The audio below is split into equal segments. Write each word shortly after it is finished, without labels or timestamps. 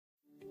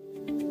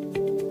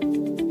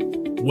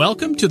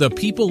Welcome to the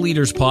People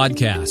Leaders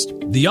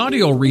Podcast, the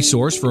audio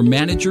resource for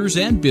managers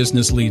and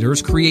business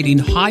leaders creating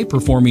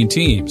high-performing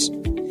teams.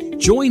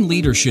 Join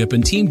leadership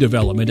and team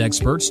development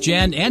experts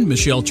Jan and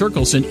Michelle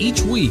Turkelson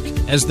each week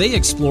as they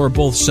explore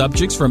both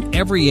subjects from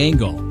every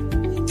angle.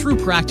 Through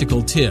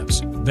practical tips,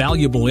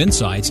 valuable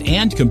insights,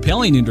 and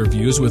compelling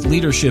interviews with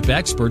leadership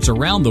experts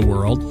around the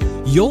world,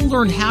 you'll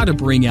learn how to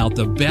bring out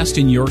the best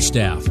in your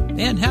staff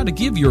and how to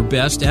give your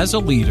best as a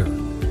leader.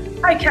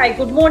 Okay,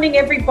 good morning,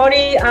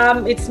 everybody.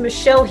 It's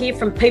Michelle here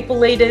from People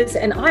Leaders,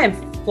 and I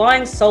am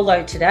flying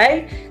solo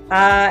today.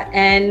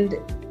 I'm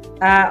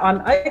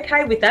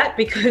okay with that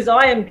because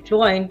I am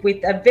joined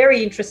with a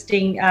very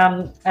interesting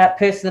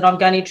person that I'm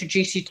going to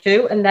introduce you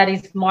to, and that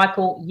is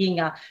Michael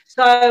Yinger.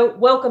 So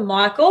welcome,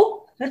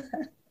 Michael.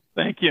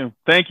 Thank you.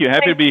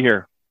 Happy to be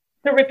here.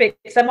 Terrific.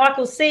 So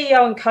Michael's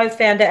CEO and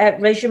co-founder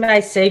at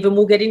Resume Sieve, and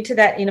we'll get into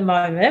that in a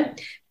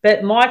moment.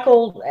 But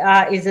Michael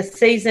is a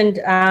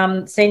seasoned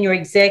senior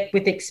exec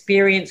with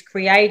experience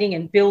creating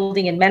and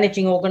building and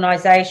managing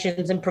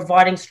organisations and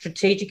providing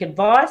strategic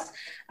advice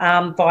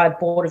via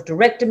board of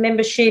director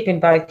membership in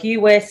both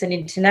US and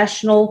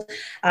international.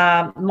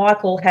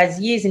 Michael has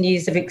years and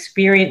years of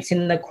experience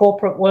in the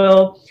corporate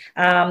world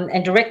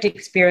and direct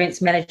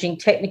experience managing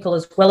technical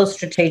as well as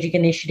strategic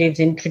initiatives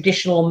in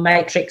traditional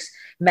matrix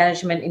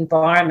management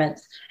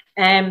environments.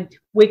 And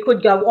we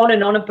could go on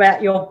and on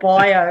about your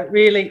bio,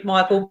 really,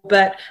 Michael,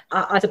 but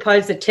I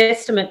suppose the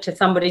testament to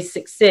somebody's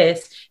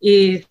success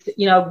is,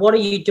 what are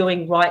you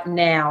doing right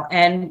now?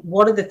 And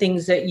what are the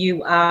things that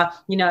you are,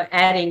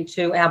 adding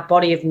to our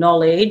body of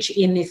knowledge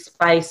in this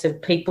space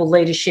of people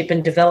leadership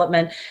and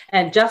development?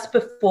 And just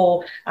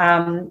before,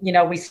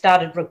 we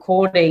started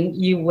recording,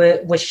 you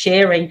were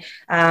sharing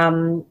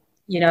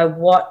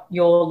what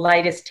your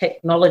latest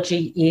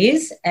technology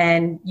is,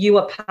 and you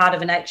are part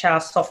of an HR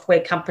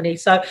software company.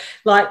 So,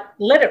 let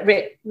it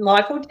rip.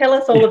 Michael, tell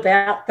us all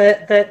about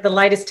the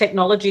latest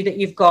technology that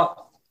you've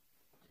got.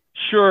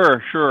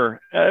 Sure.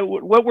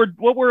 What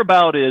we're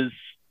about is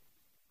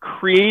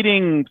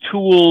creating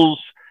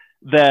tools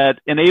that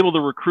enable the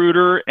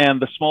recruiter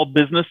and the small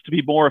business to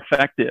be more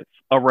effective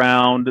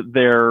around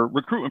their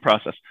recruitment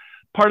process.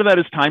 Part of that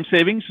is time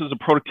savings. There's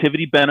a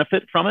productivity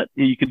benefit from it.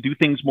 You can do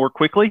things more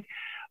quickly.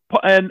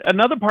 And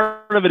another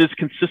part of it is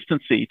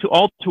consistency. Too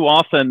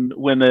often,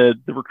 when the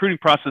recruiting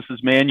process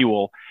is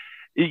manual,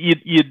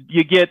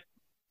 you get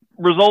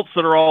results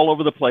that are all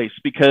over the place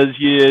because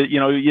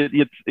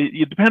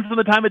it depends on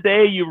the time of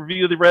day you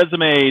review the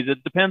resumes.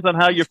 It depends on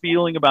how you're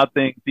feeling about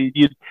things.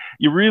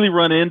 You really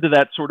run into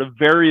that sort of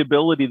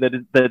variability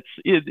that's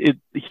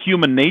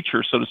human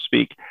nature, so to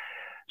speak.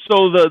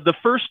 So the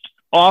first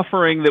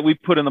offering that we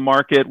put in the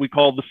market we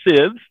call the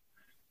Sieve.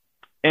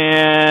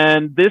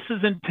 And this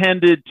is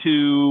intended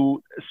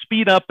to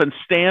speed up and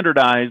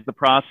standardize the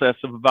process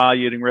of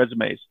evaluating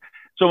resumes.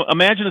 So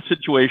imagine a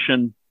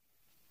situation,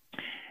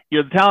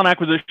 you're the talent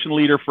acquisition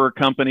leader for a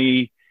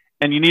company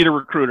and you need a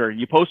recruiter.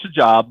 You post a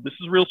job. This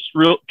is a real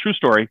true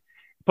story.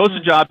 You post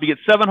a job, you get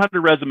 700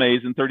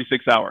 resumes in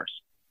 36 hours.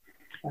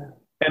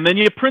 And then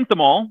you print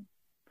them all.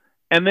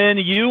 And then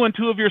you and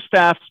two of your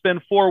staff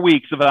spend 4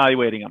 weeks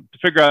evaluating them to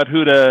figure out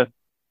who to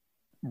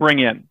bring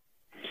in.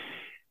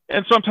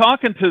 And so I'm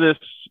talking to this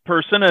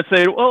person and I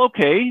say, well,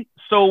 okay,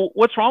 so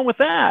what's wrong with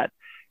that?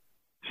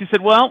 She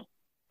said, well,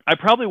 I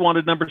probably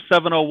wanted number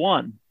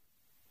 701.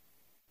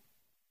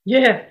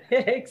 Yeah,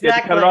 exactly. You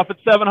have to cut it off at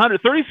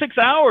 700. 36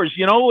 hours,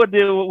 who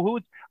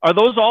are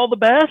those all the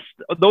best?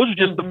 Those are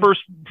just the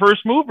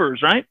first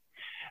movers, right?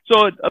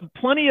 So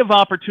plenty of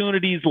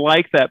opportunities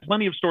like that,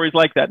 plenty of stories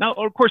like that. Now,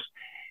 of course,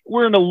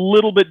 we're in a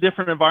little bit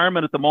different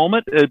environment at the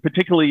moment,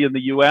 particularly in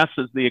the US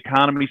as the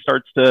economy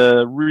starts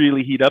to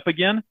really heat up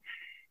again.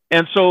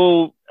 And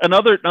so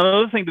another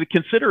thing to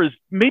consider is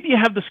maybe you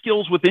have the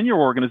skills within your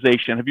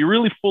organization. Have you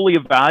really fully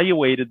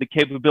evaluated the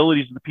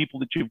capabilities of the people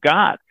that you've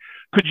got?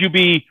 Could you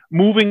be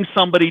moving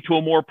somebody to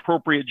a more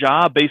appropriate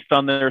job based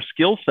on their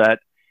skill set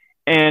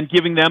and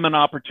giving them an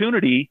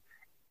opportunity,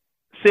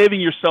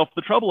 saving yourself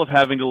the trouble of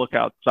having to look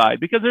outside?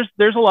 Because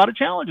there's a lot of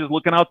challenges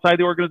looking outside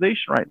the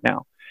organization right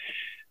now.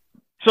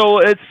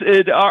 So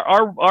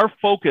our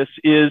focus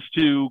is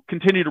to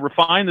continue to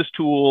refine this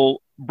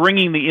tool,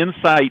 bringing the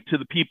insight to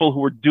the people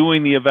who are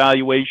doing the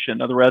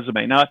evaluation of the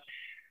resume. Now,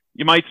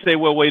 you might say,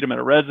 well, wait a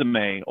minute,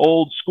 resume,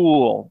 old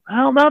school.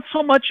 Well, not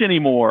so much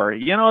anymore.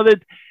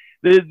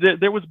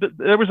 There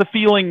was a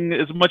feeling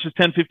as much as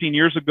 10, 15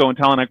 years ago in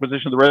talent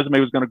acquisition, the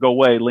resume was going to go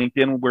away.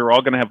 LinkedIn, we were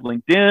all going to have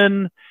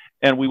LinkedIn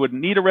and we wouldn't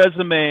need a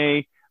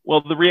resume.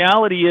 Well, the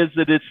reality is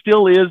that it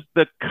still is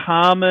the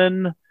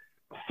common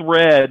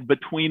thread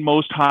between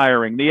most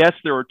hiring. Yes,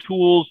 there are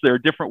tools, there are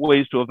different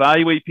ways to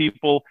evaluate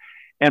people,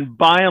 and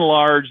by and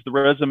large, the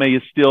resume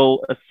is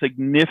still a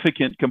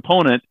significant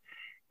component.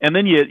 And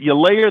then you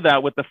layer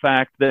that with the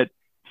fact that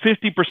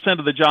 50%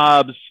 of the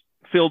jobs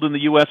filled in the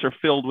US are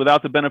filled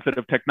without the benefit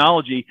of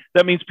technology.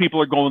 That means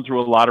people are going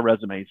through a lot of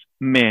resumes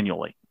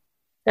manually.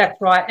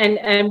 That's right.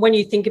 And when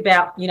you think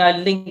about,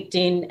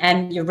 LinkedIn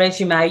and your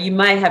resume, you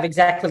may have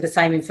exactly the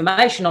same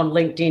information on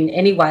LinkedIn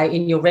anyway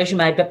in your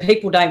resume, but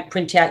people don't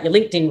print out your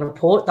LinkedIn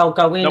report. They'll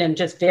go in Nope. and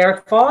just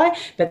verify,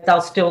 but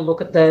they'll still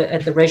look at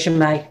the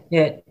resume.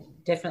 Yeah,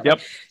 definitely. Yep.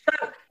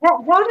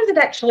 So how does it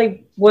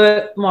actually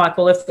work,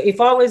 Michael?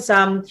 If I was,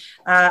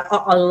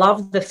 I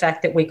love the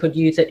fact that we could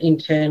use it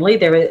internally.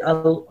 There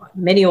are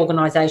many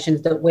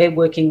organisations that we're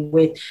working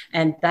with,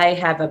 and they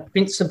have a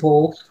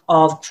principle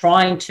of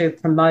trying to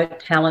promote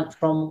talent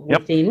from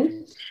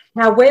within.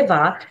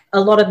 However,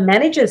 a lot of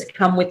managers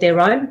come with their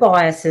own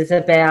biases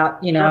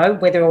about,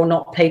 whether or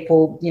not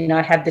people,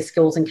 have the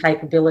skills and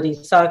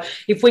capabilities. So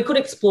if we could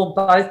explore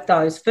both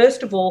those,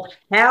 first of all,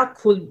 how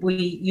could we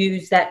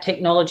use that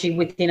technology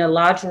within a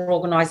larger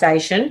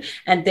organisation?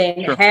 And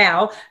then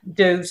how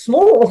do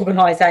small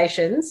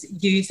organisations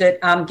use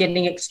it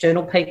getting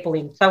external people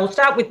in? So we'll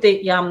start with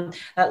the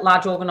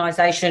large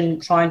organisation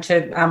trying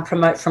to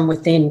promote from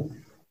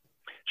within.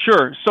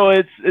 Sure.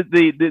 So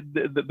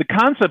the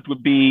concept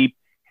would be,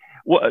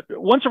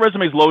 once a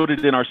resume is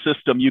loaded in our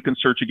system, you can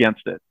search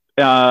against it.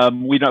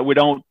 We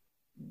don't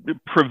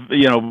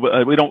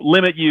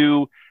limit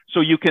you,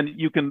 so you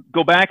can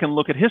go back and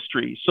look at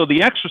history. So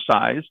the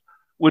exercise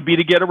would be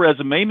to get a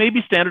resume,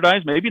 maybe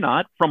standardized, maybe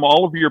not, from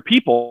all of your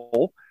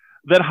people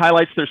that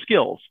highlights their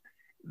skills.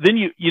 Then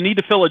you need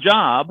to fill a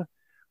job.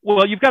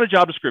 Well, you've got a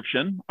job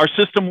description. Our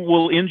system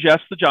will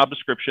ingest the job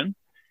description.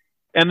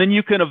 And then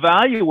you can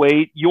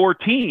evaluate your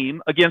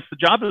team against the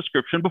job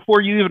description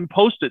before you even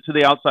post it to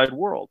the outside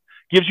world.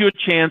 Gives you a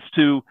chance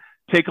to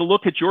take a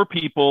look at your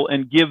people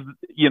and give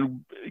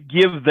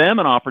them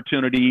an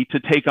opportunity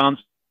to take on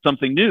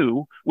something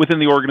new within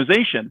the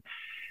organization.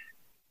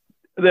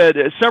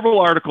 Several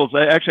articles,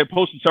 I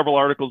posted several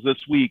articles this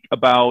week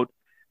about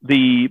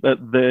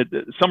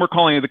some are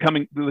calling it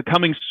the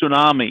coming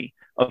tsunami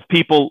of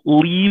people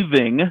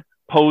leaving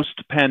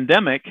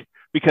post-pandemic,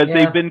 because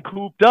they've been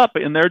cooped up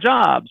in their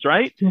jobs,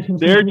 right?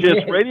 They're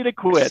just ready to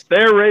quit.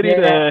 They're ready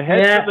to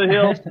head to the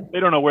hills. They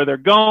don't know where they're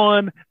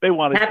going. They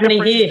want a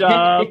different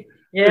job.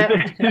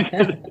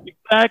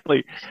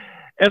 Exactly.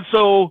 And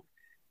so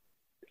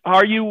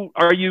are you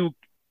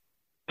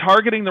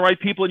targeting the right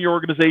people in your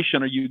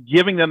organization? Are you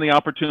giving them the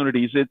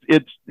opportunities?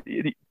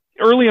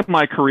 Early in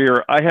my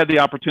career, I had the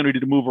opportunity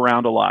to move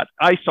around a lot.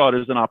 I saw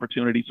it as an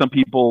opportunity. Some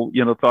people,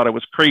 thought I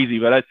was crazy,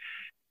 but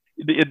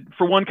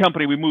for one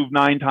company, we moved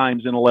 9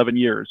 times in 11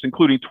 years,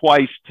 including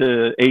twice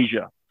to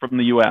Asia from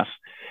the US.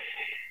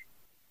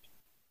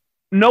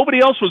 Nobody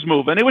else was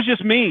moving. It was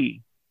just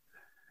me,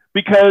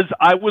 because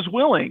I was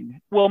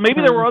willing. Well,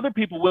 maybe there were other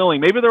people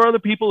willing. Maybe there are other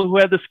people who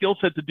had the skill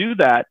set to do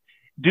that.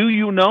 Do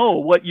you know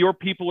what your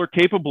people are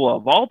capable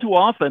of? All too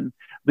often,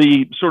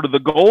 the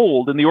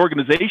gold in the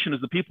organization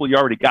is the people you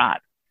already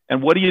got.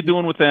 And what are you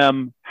doing with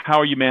them? How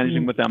are you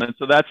managing with them? And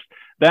so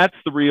that's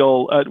the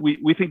real.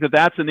 We think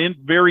that's a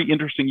very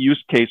interesting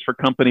use case for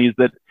companies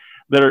that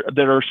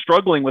are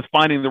struggling with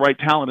finding the right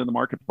talent in the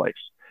marketplace.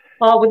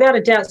 Oh, without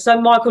a doubt. So,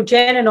 Michael,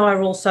 Jan and I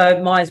are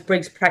also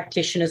Myers-Briggs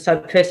practitioners. So,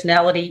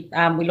 personality,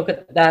 we look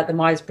at the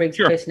Myers-Briggs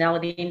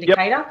personality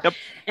indicator. Yep.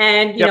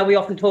 And, we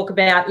often talk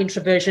about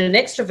introversion and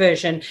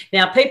extroversion.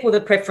 Now, people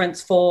with a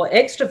preference for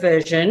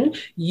extroversion,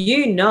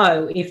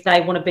 if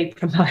they want to be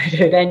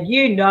promoted,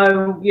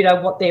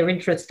 and what their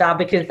interests are,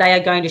 because they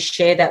are going to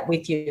share that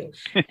with you.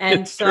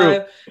 And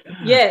so,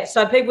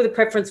 so people with a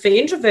preference for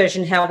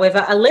introversion, however,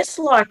 are less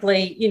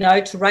likely,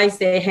 to raise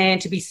their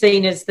hand, to be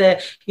seen as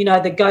the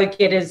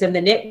go-getters and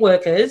the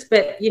networkers,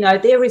 but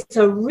there is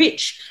a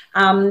rich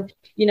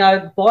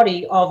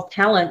body of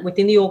talent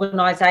within the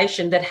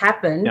organisation that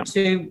happen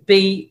to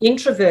be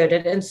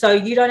introverted, and so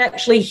you don't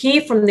actually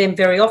hear from them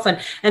very often.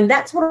 And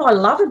that's what I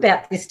love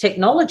about this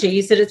technology,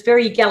 is that it's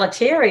very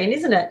egalitarian,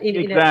 isn't it?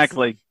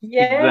 Exactly.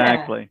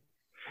 Exactly.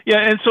 Yeah,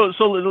 and so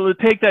to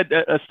take that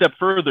a step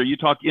further, you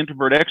talk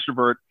introvert,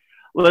 extrovert.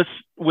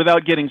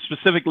 Without getting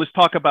specific, let's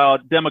talk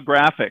about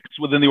demographics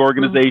within the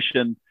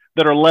organization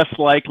that are less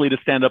likely to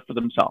stand up for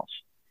themselves.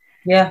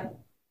 Yeah.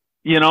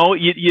 You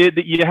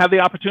have the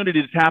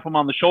opportunity to tap them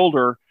on the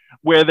shoulder,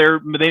 where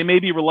they may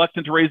be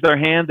reluctant to raise their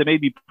hand. They may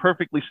be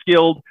perfectly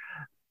skilled.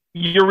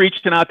 You're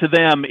reaching out to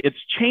them. It's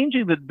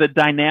changing the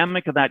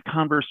dynamic of that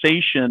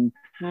conversation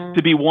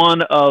to be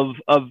one of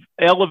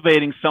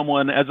elevating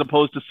someone, as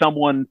opposed to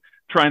someone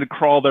trying to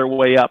crawl their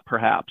way up,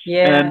 perhaps.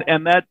 Yeah.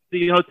 And that,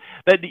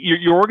 that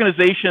your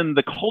organization,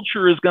 the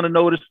culture is going to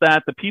notice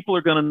that. The people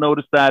are going to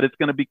notice that. It's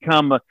going to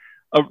become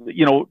a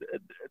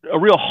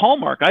real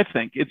hallmark. I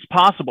think it's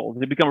possible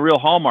to become a real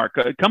hallmark.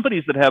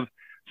 Companies that have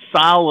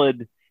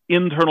solid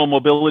internal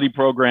mobility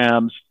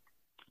programs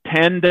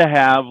tend to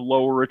have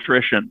lower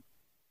attrition,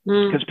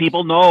 because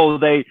people know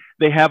they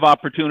have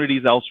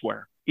opportunities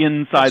elsewhere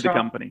inside the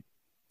company.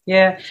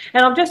 Yeah.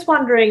 And I'm just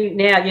wondering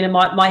now,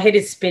 my head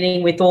is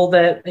spinning with all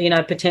the,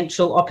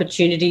 potential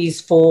opportunities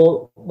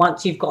for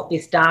once you've got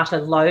this data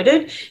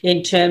loaded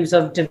in terms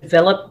of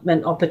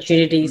development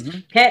opportunities.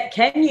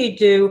 Can you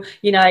do,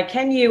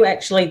 can you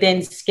actually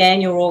then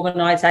scan your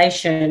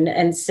organisation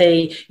and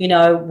see,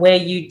 where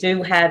you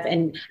do have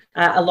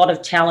a lot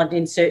of talent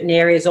in certain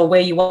areas, or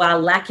where you are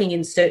lacking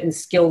in certain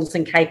skills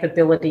and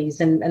capabilities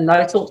and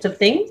those sorts of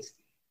things?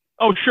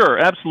 Oh, sure.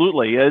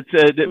 Absolutely. It's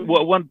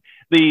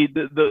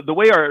the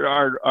way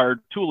our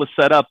tool is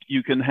set up,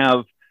 you can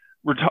have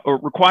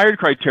required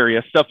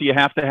criteria, stuff you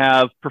have to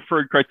have,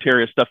 preferred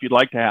criteria, stuff you'd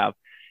like to have.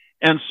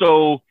 And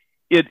so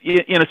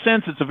in a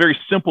sense, it's a very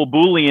simple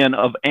Boolean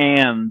of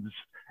ands,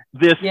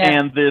 this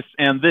and this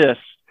and this.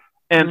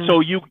 And so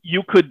you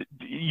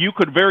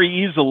could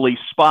very easily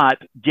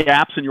spot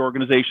gaps in your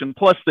organization.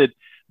 Plus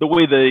the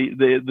way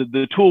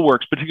the tool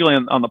works,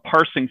 particularly on the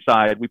parsing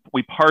side,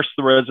 we parse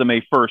the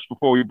resume first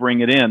before we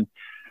bring it in.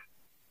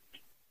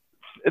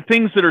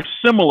 Things that are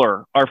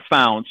similar are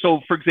found.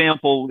 So, for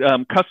example,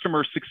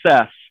 customer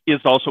success is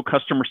also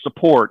customer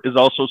support, is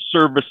also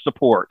service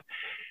support.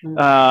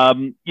 How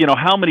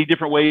many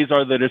different ways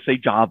are there to say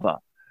Java?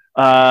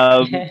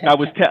 I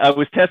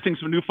was testing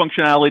some new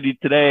functionality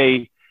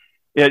today.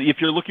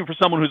 If you're looking for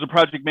someone who's a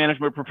project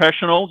management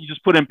professional, you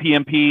just put in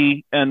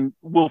PMP, and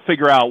we'll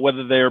figure out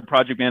whether they're a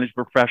project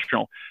management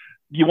professional.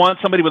 You want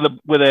somebody with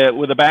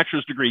a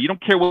bachelor's degree. You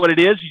don't care what it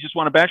is. You just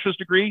want a bachelor's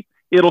degree.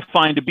 It'll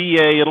find a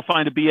BA. It'll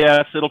find a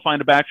BS. It'll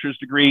find a bachelor's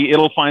degree.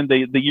 It'll find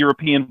the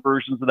European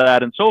versions of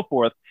that, and so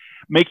forth,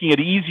 making it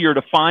easier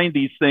to find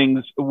these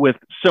things with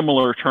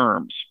similar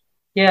terms.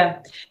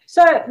 Yeah.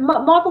 So,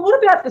 Michael,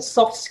 what about the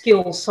soft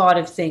skills side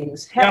of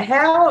things? How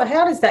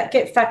does that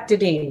get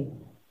factored in?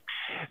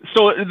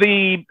 So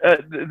the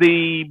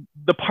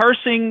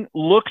parsing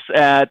looks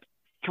at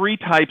three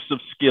types of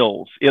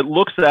skills. It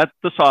looks at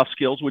the soft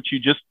skills, which you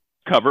just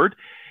covered.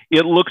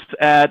 It looks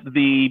at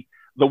the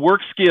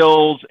work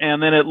skills,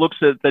 and then it looks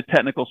at the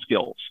technical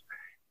skills,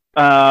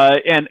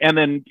 and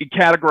then it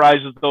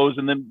categorizes those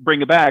and then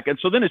bring it back. And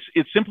so then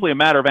it's simply a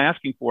matter of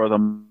asking for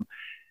them.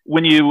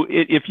 When you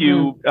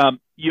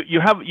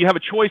have a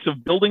choice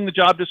of building the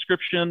job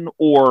description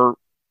or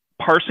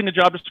parsing a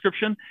job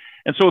description.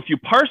 And so if you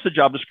parse the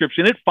job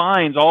description, it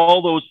finds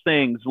all those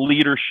things: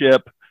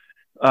 leadership,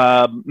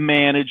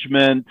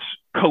 management,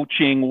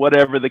 coaching,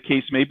 whatever the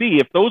case may be.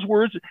 If those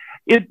words,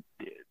 this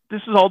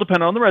is all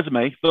dependent on the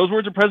resume. If those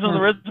words are present on the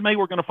resume,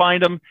 we're going to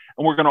find them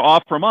and we're going to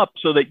offer them up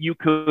so that you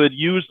could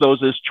use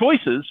those as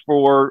choices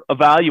for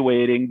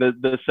evaluating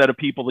the set of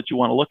people that you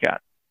want to look at.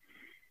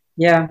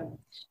 Yeah.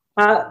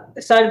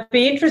 So it'd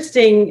be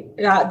interesting,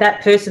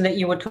 that person that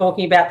you were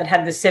talking about that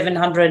had the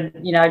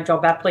 700,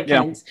 job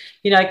applicants,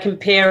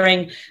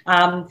 comparing,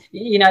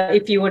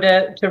 if you were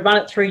to run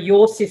it through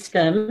your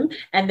system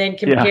and then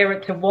compare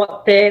it to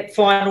what their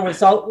final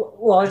result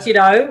was,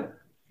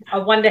 I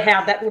wonder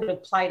how that would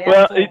have played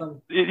out for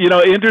them.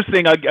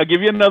 Interesting. I'll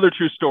give you another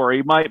true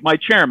story. My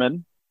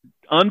chairman,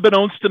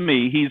 unbeknownst to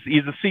me, he's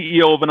the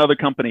CEO of another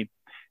company.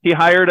 He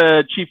hired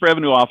a chief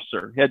revenue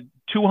officer. He had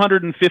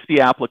 250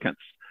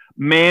 applicants.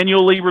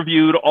 Manually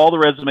reviewed all the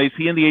resumes.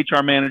 He and the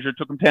HR manager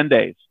took him 10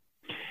 days.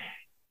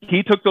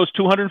 He took those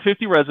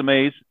 250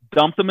 resumes,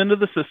 dumped them into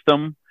the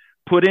system,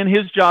 put in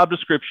his job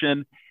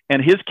description,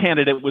 and his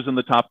candidate was in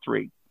the top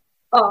 3.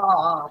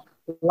 Oh,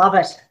 love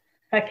it.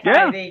 Okay,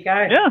 there you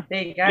go. Yeah.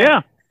 There you go.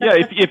 Yeah.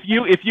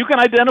 If you can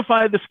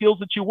identify the skills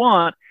that you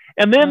want,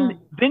 and then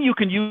you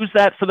can use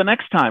that for the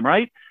next time,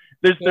 right?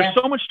 There's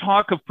so much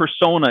talk of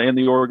persona in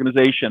the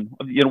organization,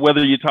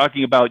 whether you're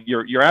talking about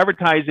your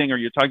advertising or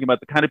you're talking about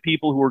the kind of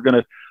people who are going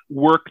to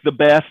work the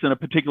best in a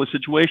particular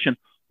situation.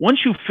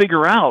 Once you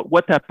figure out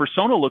what that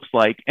persona looks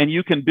like and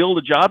you can build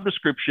a job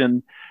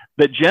description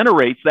that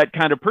generates that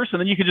kind of person,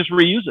 then you can just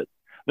reuse it.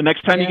 The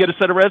next time you get a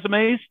set of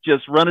resumes,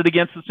 just run it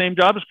against the same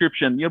job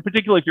description,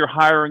 particularly if you're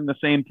hiring the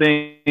same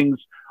things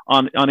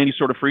on any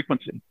sort of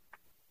frequency.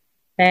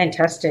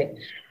 Fantastic.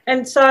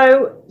 And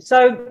so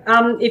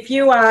if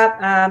you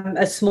are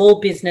a small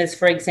business,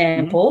 for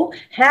example,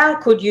 how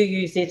could you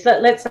use this?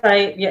 Let's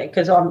say,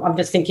 because I'm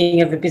just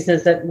thinking of a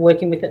business that I'm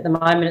working with at the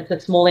moment. It's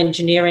a small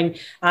engineering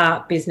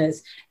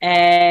business,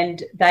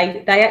 and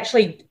they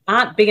actually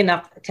aren't big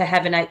enough to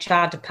have an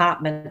HR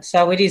department.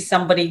 So it is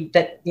somebody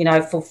that,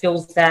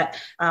 fulfills that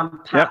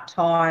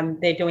part-time.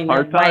 They're doing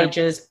their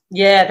wages.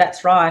 Yeah,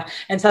 that's right.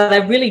 And so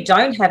they really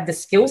don't have the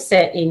skill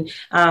set in,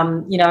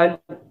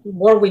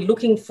 what are we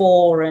looking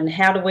for and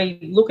how do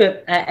we look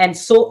at and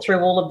sort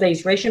through all of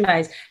these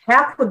resumes?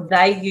 How could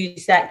they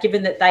use that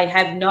given that they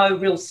have no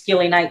real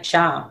skill in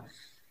HR?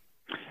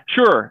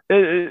 Sure.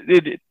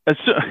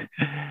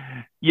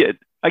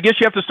 I guess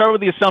you have to start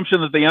with the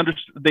assumption that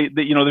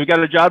they've got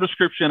a job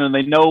description and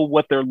they know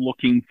what they're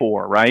looking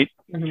for, right?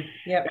 Mm-hmm.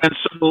 Yep. And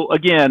so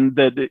again,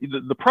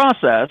 the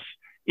process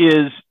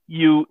is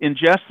you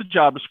ingest the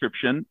job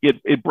description,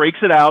 it breaks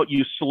it out,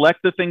 you select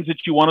the things that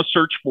you want to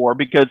search for,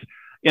 because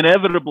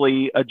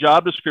inevitably a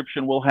job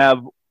description will have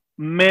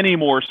many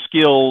more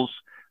skills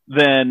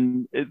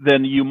than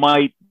you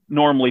might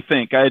normally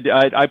think.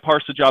 I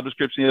parsed the job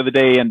description the other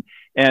day,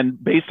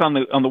 and based on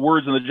the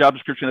words in the job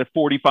description, it had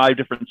 45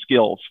 different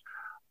skills.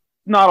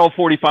 Not all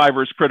 45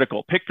 are as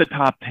critical. Pick the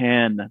top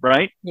 10,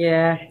 right?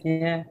 Yeah,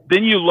 yeah.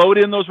 Then you load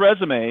in those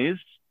resumes,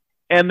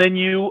 and then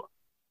you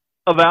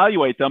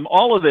evaluate them.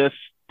 All of this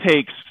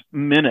takes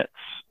minutes,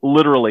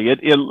 literally.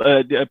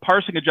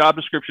 Parsing a job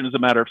description is a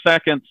matter of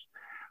seconds.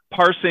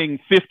 Parsing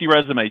 50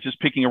 resumes, just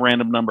picking a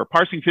random number.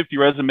 Parsing 50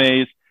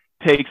 resumes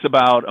takes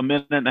about a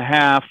minute and a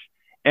half.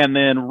 And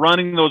then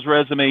running those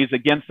resumes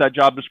against that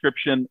job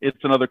description, it's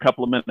another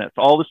couple of minutes.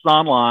 All this is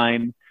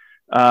online,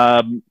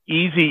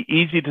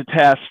 easy to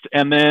test.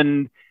 And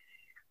then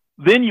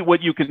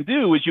what you can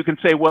do is you can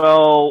say,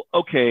 well,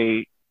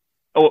 okay,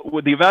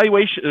 with the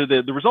evaluation,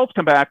 the results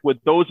come back with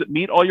those that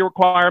meet all your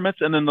requirements,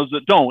 and then those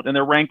that don't, and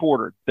they're rank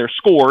ordered. They're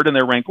scored and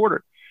they're rank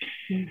ordered.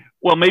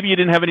 Well, maybe you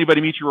didn't have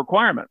anybody meet your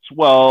requirements.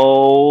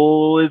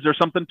 Well, is there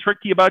something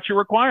tricky about your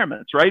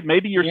requirements, right?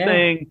 Maybe you're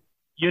saying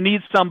you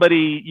need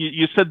somebody,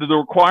 you said that the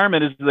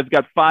requirement is that they've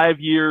got 5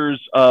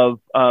 years of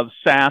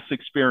SaaS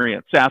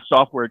experience, SaaS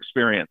software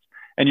experience.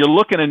 And you're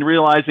looking and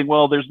realizing,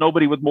 well, there's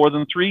nobody with more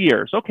than 3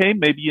 years. Okay,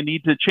 maybe you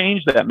need to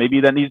change that.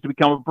 Maybe that needs to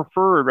become a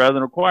preferred rather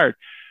than required.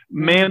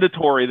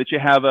 Mandatory that you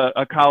have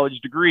a college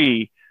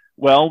degree.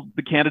 Well,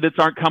 the candidates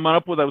aren't coming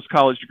up with those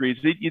college degrees.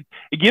 It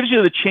gives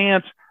you the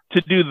chance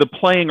to do the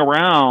playing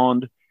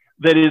around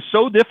that is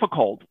so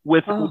difficult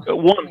with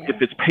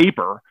if it's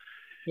paper.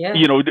 Yeah.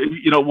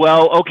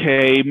 Well,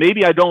 okay,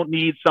 maybe I don't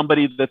need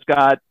somebody that's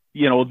got,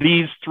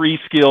 these 3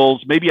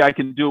 skills. Maybe I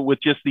can do it with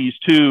just these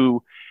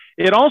 2.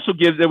 It also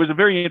there was a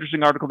very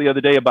interesting article the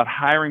other day about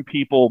hiring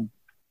people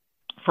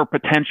for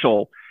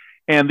potential.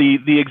 And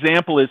the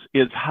example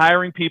is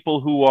hiring people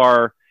who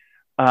are,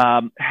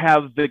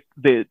 have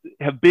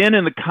been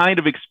in the kind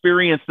of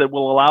experience that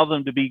will allow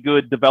them to be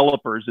good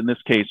developers, in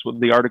this case, what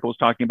the article is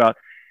talking about.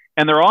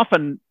 And they're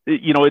often,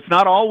 it's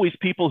not always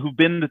people who've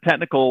been to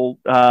technical,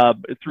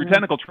 through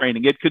technical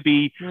training. It could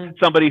be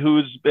somebody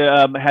who's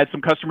had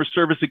some customer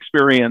service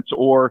experience,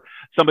 or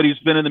somebody who's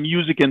been in the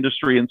music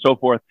industry and so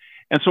forth.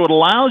 And so it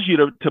allows you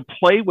to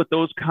play with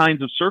those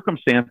kinds of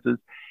circumstances.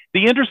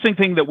 The interesting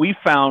thing that we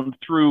found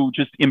through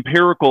just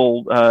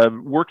empirical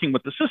working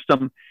with the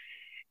system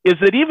is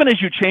that even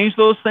as you change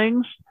those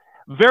things,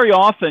 very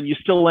often you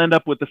still end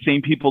up with the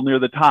same people near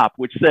the top,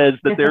 which says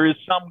that there is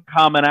some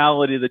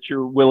commonality that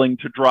you're willing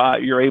to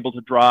drive, you're able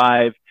to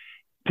drive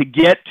to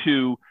get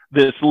to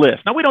this list.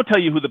 Now, we don't tell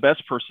you who the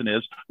best person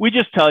is. We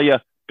just tell you,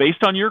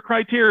 based on your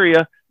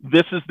criteria,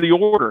 this is the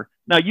order.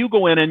 Now, you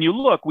go in and you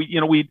look. We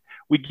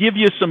give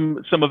you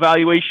some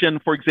evaluation.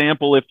 For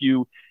example, if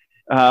you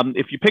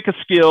pick a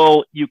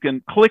skill, you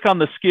can click on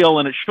the skill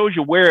and it shows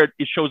you where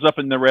it shows up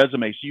in the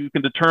resume. So you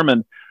can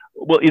determine,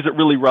 well, is it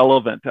really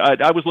relevant?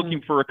 I was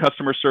looking for a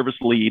customer service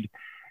lead,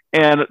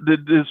 and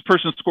this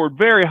person scored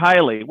very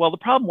highly. Well, the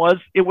problem was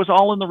it was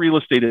all in the real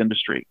estate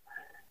industry.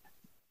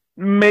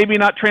 Maybe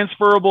not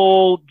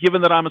transferable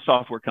given that I'm a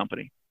software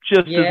company,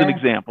 just as an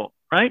example,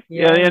 right?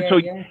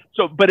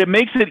 But it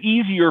makes it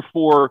easier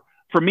for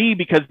me,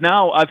 because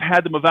now I've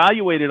had them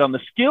evaluated on the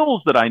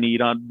skills that I need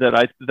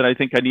that I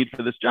think I need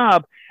for this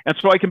job. And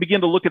so I can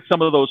begin to look at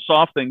some of those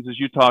soft things, as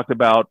you talked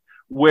about.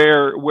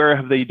 Where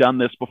have they done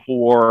this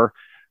before?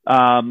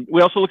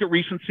 We also look at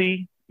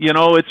recency.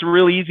 It's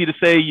really easy to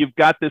say you've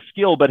got this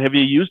skill, but have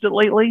you used it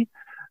lately?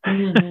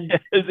 Is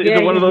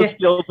it one of those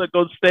skills that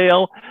goes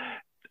stale?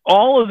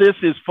 All of this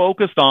is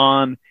focused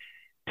on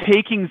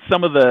taking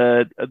some of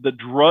the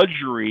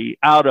drudgery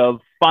out of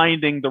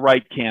finding the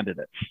right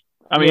candidates.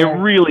 I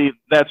mean,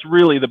 that's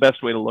really the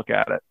best way to look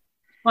at it.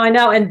 I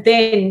know. And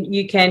then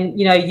you can,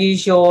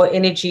 use your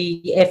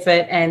energy,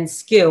 effort and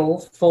skill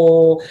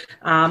for,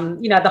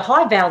 the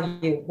high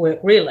value work,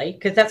 really,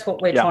 because that's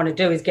what we're trying to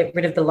do, is get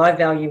rid of the low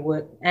value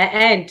work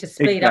and to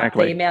speed up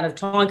the amount of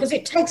time, because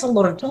it takes a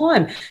lot of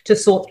time to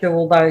sort through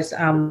all those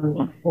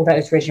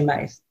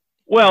resumes.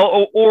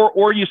 Well,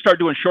 or you start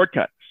doing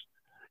shortcuts.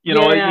 You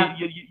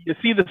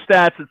see the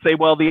stats that say,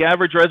 well, the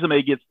average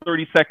resume gets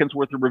 30 seconds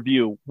worth of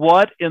review.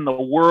 What in the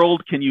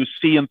world can you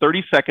see in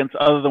 30 seconds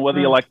other than whether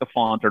you like the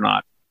font or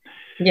not?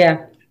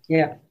 Yeah.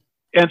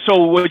 And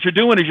so what you're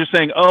doing is you're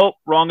saying, oh,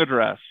 wrong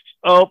address.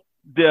 Oh,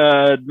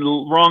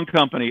 wrong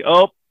company.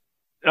 Oh,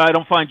 I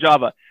don't find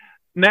Java.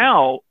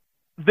 Now,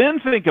 then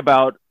think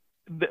about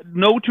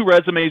no 2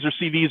 resumes or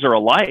CVs are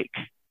alike.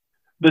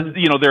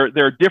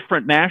 There are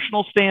different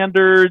national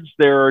standards.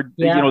 There are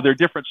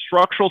different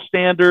structural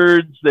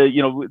standards.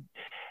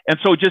 And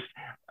so just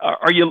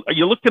are you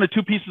looking at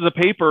 2 pieces of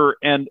paper,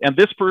 and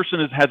this person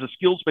has a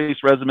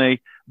skills-based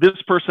resume.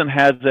 This person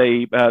has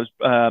a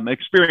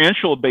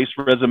experiential-based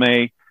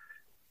resume.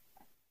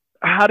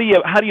 How do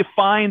you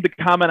find the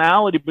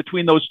commonality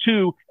between those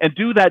 2 and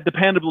do that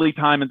dependably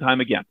time and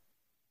time again?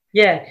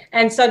 Yeah,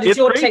 and so does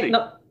your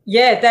technology.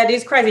 Yeah, that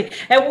is crazy.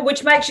 And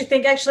which makes you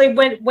think, actually,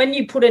 when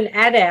you put an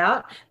ad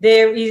out,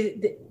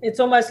 it's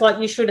almost like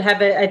you should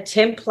have a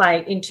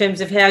template in terms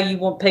of how you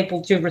want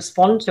people to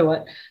respond to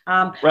it.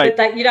 But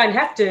that you don't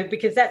have to,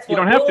 because that's what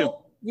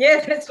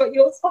that's what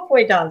your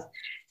software does.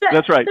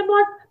 That's right. So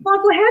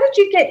Michael, how did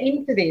you get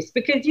into this?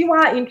 Because you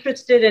are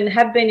interested and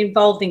have been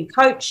involved in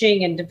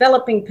coaching and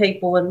developing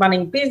people and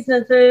running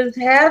businesses.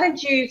 How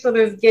did you sort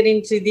of get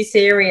into this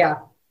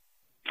area?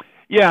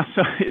 Yeah,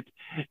 so it's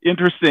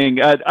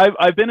interesting.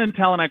 I've been in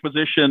talent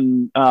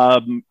acquisition.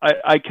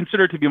 I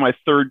consider it to be my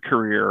third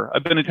career.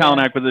 I've been in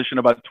talent acquisition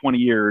about 20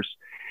 years.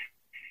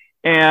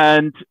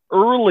 And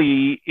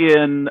early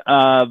in,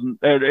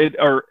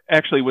 or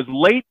actually was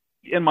late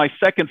in my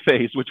second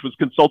phase, which was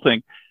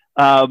consulting.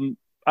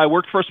 I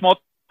worked for a small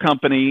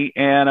company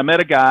and I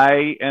met a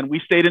guy and we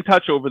stayed in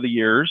touch over the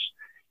years.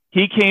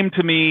 He came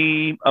to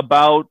me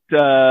about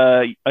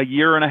a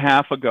year and a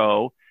half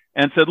ago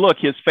and said, look,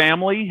 his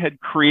family had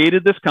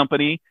created this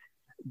company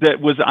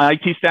that was an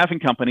IT staffing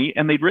company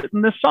and they'd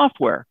written this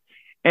software.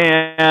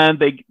 And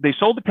they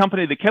sold the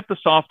company, they kept the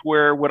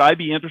software. Would I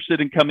be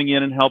interested in coming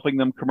in and helping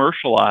them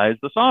commercialize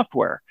the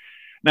software?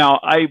 Now,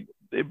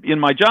 in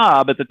my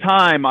job at the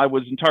time, I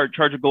was in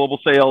charge of global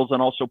sales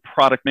and also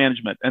product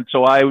management. And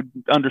so I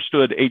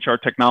understood HR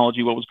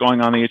technology, what was going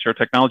on in the HR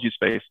technology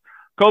space.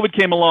 COVID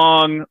came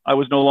along. I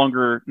was no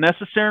longer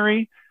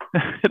necessary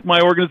at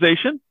my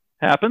organization.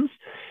 Happens.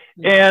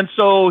 And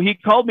so he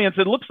called me and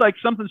said, looks like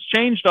something's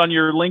changed on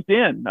your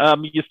LinkedIn.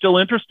 You still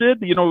interested?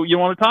 You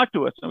want to talk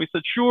to us? And we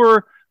said,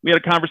 sure. We had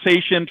a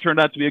conversation, turned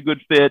out to be a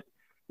good fit.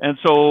 And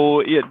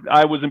so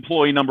I was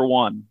employee number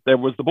one. There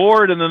was the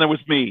board and then there was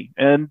me.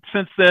 And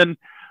since then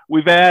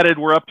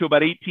we're up to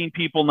about 18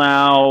 people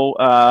now.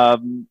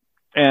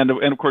 And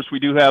of course we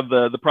do have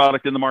the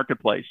product in the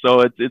marketplace.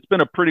 So it's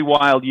been a pretty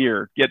wild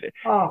year.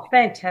 Oh,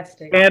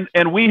 fantastic.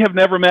 And we have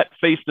never met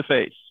face to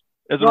face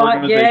as an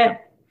organization.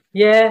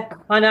 Yeah,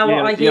 I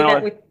know. I hear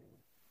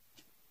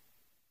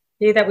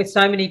that with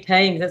so many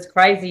teams. It's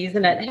crazy,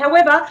 isn't it?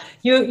 However,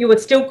 you were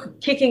still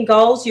kicking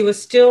goals. You were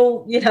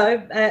still,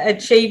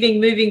 achieving,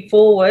 moving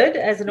forward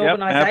as an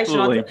organisation.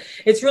 Absolutely.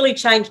 It's really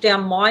changed our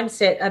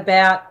mindset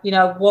about,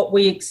 what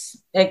we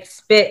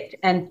expect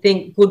and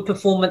think good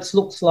performance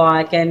looks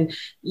like. And,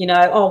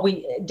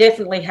 we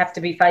definitely have to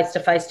be face to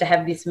face to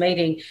have this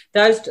meeting.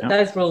 Those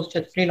rules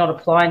just do not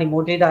apply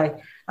anymore, do they?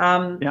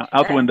 Out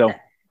the window.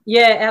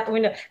 Yeah, out the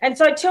window. And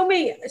so tell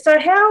me,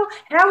 how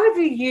have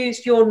you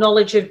used your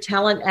knowledge of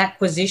talent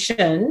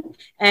acquisition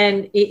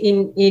and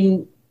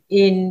in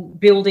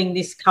building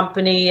this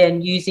company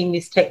and using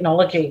this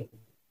technology?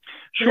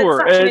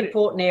 Sure. It's such an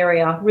important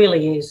area,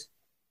 really is.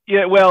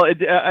 Yeah, well,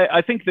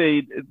 I think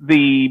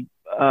the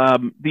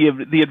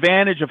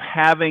advantage of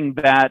having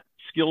that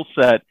skill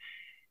set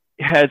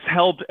has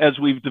helped as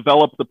we've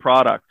developed the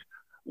product.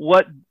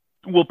 What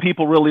will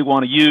people really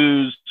want to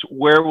use?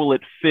 Where will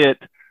it fit?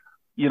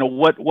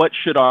 What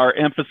should our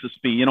emphasis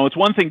be? It's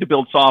one thing to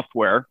build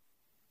software.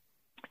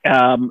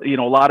 A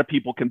lot of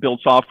people can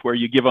build software.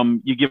 You give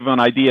them an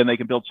idea and they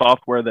can build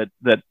software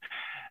that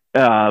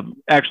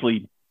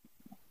actually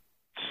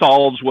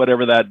solves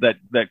whatever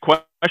that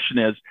question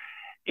is.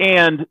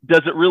 And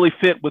does it really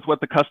fit with what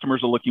the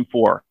customers are looking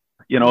for?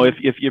 If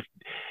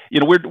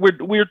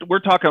we're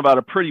talking about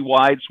a pretty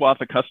wide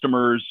swath of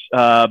customers.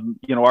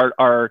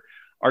 Our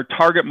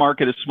target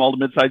market is small to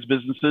mid-sized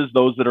businesses,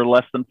 those that are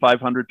less than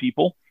 500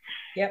 people.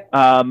 Yep.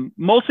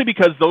 Mostly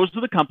because those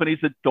are the companies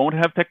that don't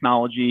have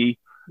technology,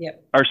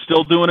 yep, are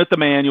still doing it the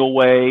manual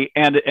way,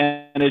 and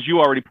as you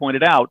already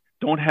pointed out,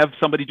 don't have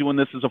somebody doing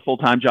this as a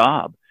full-time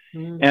job.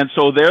 And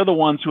so they're the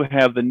ones who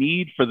have the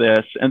need for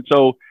this. And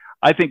so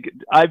I think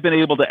I've been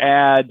able to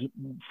add,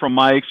 from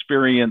my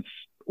experience,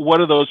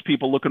 what are those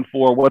people looking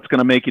for? What's going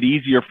to make it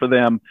easier for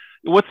them?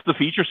 What's the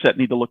feature set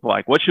need to look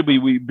like? What should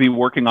we be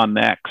working on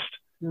next?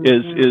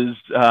 Is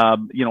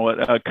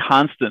a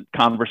constant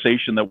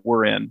conversation that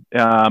we're in.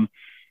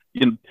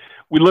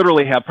 We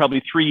literally have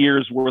probably 3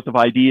 years worth of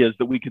ideas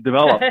that we could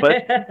develop,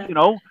 but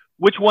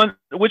which ones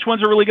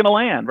are really going to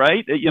land,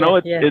 right?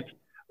 It's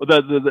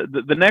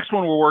the next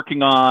one we're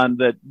working on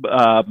that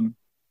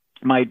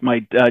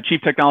my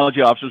chief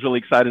technology officer is really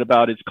excited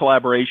about is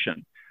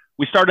collaboration.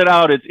 We started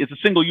out, it's a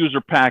single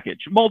user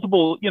package.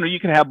 Multiple, you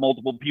can have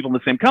multiple people in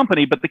the same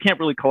company, but they can't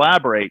really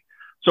collaborate.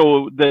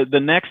 So the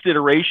next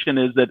iteration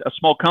is that a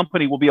small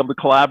company will be able to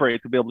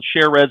collaborate, to be able to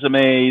share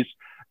resumes,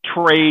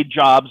 trade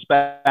jobs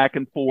back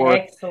and forth.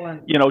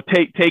 Excellent.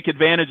 Take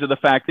advantage of the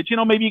fact that,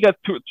 maybe you got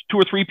two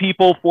or three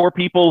people, 4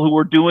 people who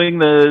are doing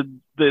the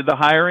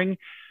hiring,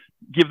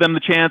 give them the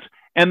chance,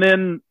 and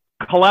then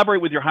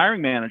collaborate with your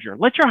hiring manager.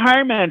 Let your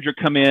hiring manager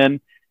come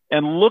in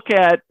and look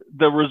at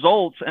the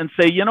results and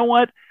say, you know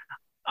what,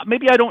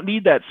 maybe I don't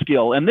need that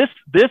skill. And this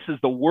is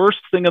the worst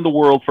thing in the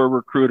world for a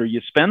recruiter.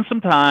 You spend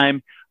some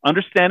time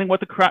understanding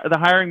what the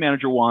hiring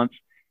manager wants.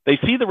 They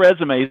see the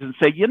resumes and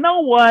say, you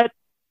know what?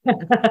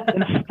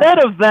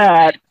 Instead of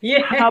that,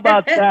 how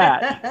about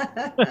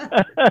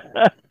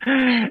that?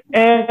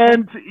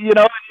 And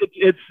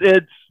it's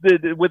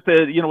with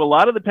a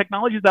lot of the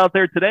technologies out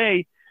there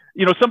today.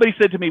 Somebody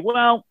said to me,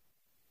 well,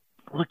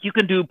 look, you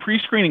can do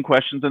pre-screening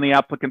questions in the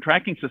applicant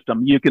tracking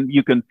system. You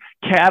can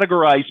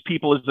categorize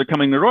people as they're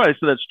coming to the door.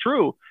 So that's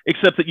true,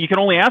 except that you can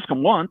only ask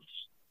them once.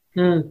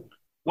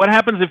 What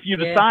happens if you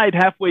decide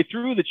halfway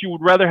through that you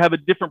would rather have a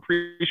different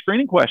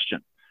pre-screening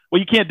question? Well,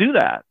 you can't do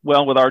that.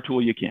 Well, with our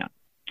tool, you can.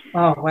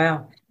 Oh,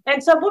 wow.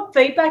 And so what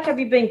feedback have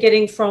you been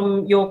getting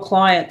from your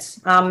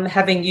clients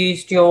having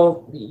used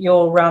your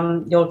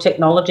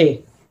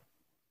technology?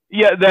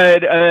 Yeah,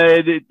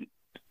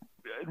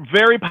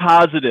 very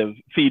positive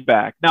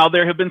feedback. Now,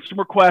 there have been some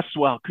requests.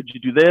 Well, could you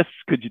do this?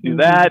 Could you do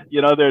that?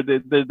 You know,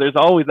 there's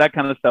always that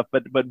kind of stuff.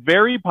 But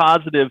very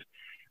positive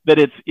that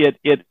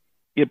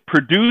it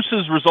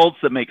produces results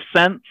that make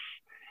sense,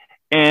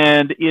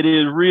 and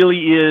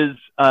really is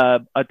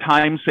a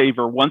time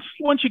saver once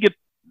you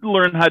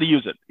learn how to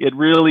use it. It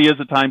really is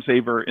a time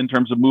saver in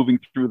terms of moving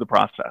through the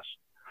process.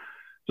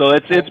 So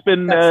it's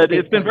been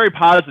very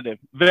positive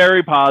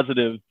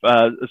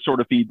sort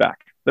of feedback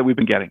that we've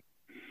been getting.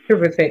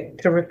 Terrific.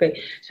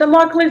 So,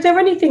 Michael, is there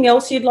anything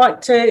else you'd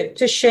like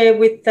to share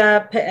with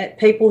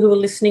people who are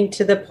listening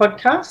to the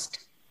podcast?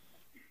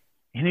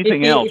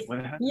 Anything else?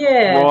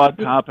 Yeah. Broad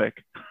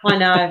topic. I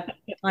know.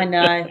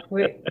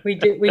 We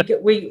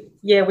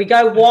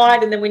go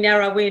wide and then we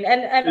narrow in.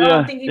 And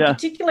I'm thinking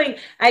particularly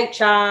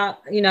HR,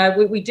 you know,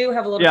 we do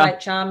have a lot of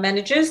HR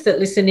managers that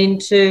listen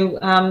into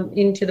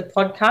the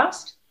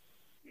podcast.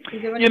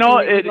 You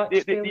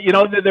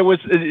know, there was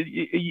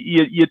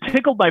you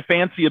tickled my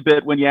fancy a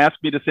bit when you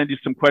asked me to send you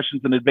some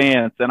questions in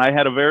advance, and I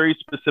had a very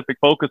specific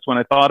focus when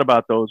I thought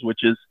about those,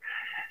 which is,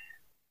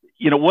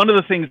 you know, one of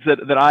the things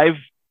that I've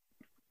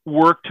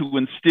worked to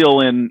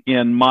instill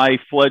in my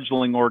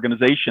fledgling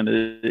organization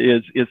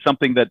is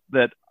something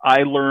that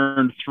I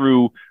learned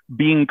through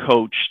being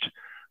coached,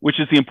 which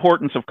is the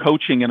importance of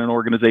coaching in an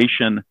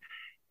organization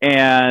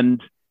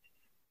and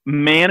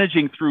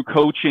managing through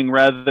coaching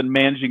rather than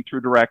managing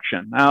through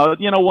direction. Now,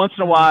 you know, once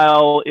in a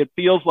while, it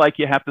feels like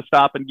you have to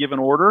stop and give an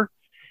order,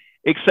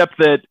 except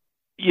that,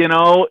 you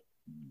know,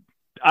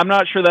 I'm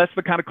not sure that's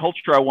the kind of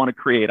culture I want to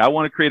create. I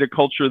want to create a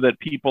culture that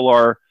people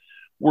are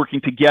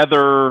working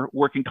together,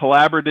 working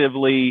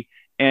collaboratively,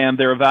 and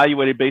they're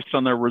evaluated based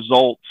on their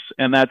results.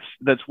 And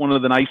that's one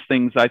of the nice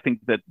things I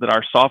think that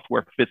our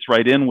software fits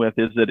right in with,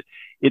 is that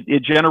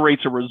it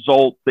generates a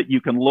result that you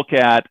can look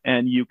at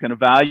and you can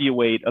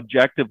evaluate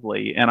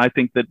objectively. And I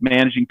think that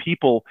managing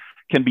people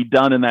can be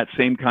done in that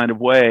same kind of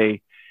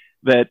way.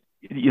 That,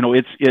 you know,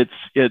 it's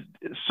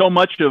so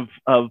much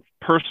of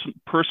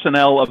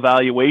personnel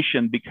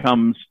evaluation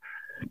becomes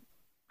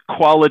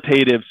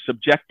qualitative,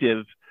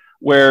 subjective,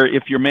 where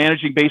if you're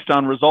managing based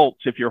on results,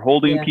 if you're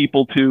holding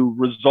people to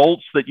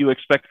results that you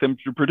expect them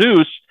to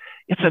produce,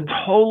 it's a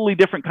totally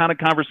different kind of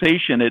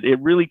conversation. It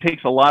really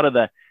takes a lot of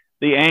the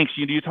angst.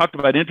 You talked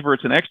about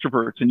introverts and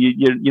extroverts, and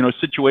you know, a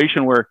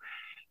situation where,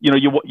 you know,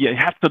 you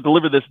have to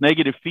deliver this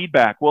negative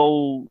feedback.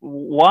 Well,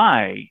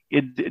 why?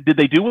 Did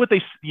they do what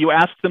you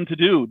asked them to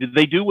do? Did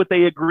they do what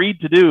they agreed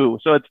to do?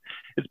 So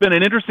it's been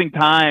an interesting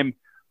time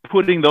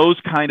putting those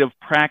kind of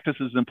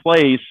practices in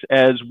place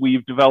as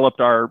we've developed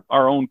our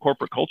own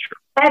corporate culture.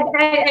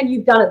 And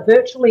you've done it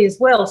virtually as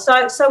well.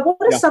 So what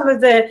are some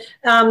of the,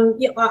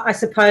 I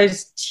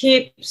suppose,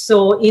 tips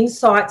or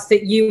insights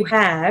that you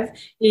have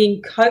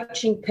in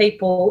coaching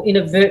people in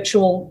a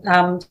virtual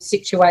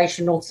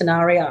situation or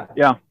scenario?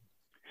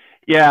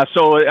 Yeah.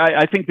 So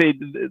I think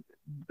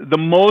the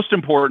most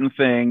important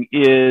thing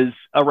is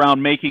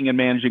around making and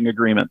managing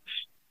agreements.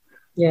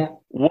 Yeah.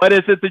 What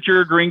is it that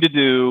you're agreeing to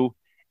do?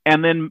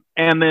 And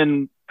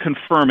then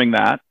confirming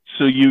that,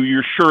 so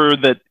you're sure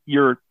that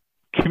you're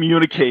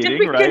communicating. Just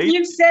because right?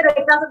 You've said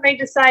it doesn't mean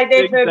to say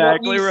they've heard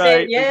what you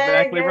said.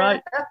 Exactly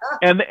right.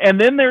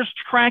 And then there's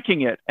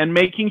tracking it and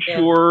making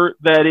sure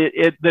that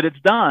it's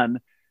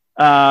done.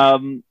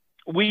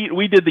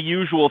 We did the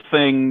usual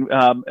thing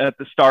at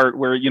the start,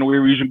 where, you know, we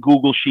were using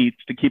Google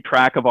Sheets to keep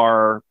track of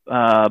our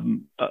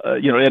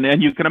you know,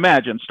 and you can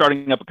imagine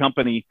starting up a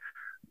company,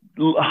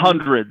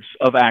 hundreds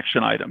of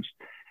action items.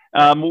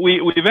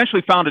 We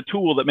eventually found a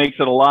tool that makes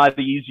it a lot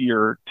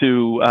easier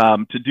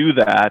to do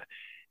that.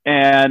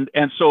 And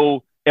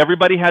so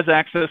everybody has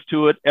access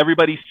to it.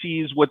 Everybody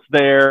sees what's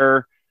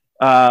there.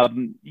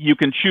 You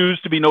can choose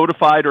to be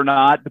notified or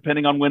not,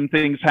 depending on when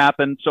things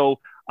happen. So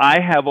I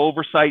have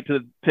oversight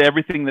to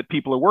everything that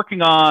people are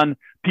working on.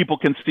 People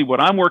can see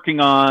what I'm working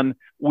on.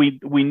 We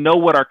know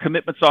what our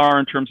commitments are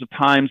in terms of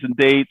times and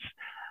dates.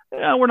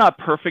 We're not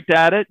perfect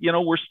at it. You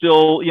know, we're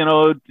still, you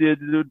know,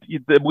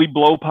 we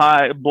blow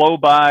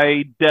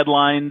by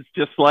deadlines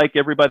just like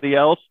everybody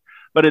else.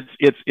 But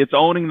it's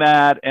owning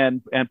that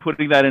and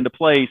putting that into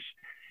place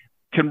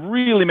can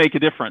really make a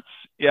difference,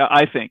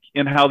 I think,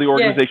 in how the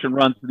organization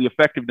runs, the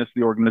effectiveness of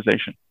the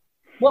organization.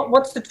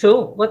 What's the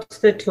tool? What's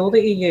the tool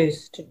that you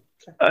use?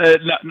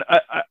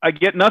 I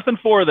get nothing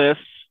for this.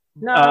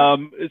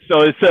 No.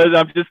 So it says,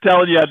 I'm just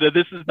telling you that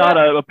this is not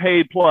a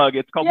paid plug.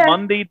 It's called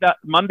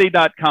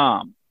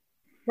Monday.com.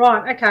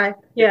 Right. Okay.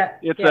 Yeah.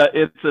 It's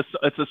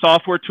a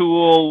software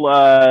tool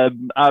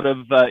out of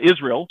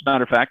Israel, as a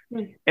matter of fact,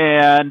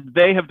 and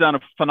they have done a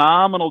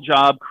phenomenal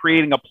job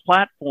creating a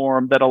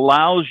platform that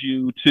allows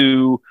you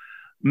to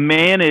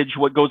manage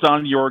what goes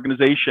on in your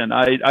organization.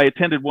 I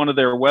attended one of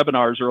their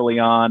webinars early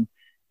on,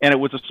 and it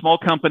was a small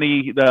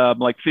company,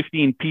 like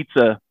 15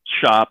 pizza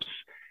shops.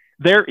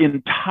 Their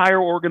entire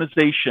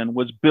organization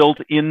was built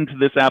into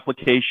this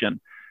application.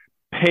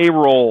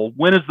 Payroll,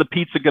 when is the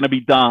pizza going to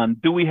be done?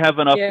 Do we have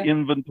enough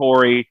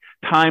inventory,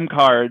 time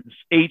cards,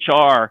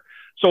 HR?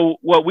 So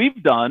what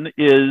we've done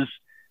is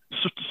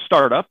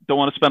startup, don't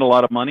want to spend a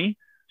lot of money.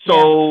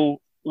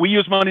 So we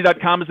use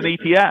money.com as an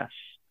ATS.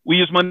 We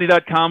use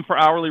money.com for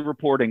hourly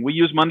reporting. We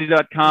use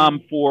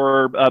money.com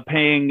for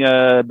paying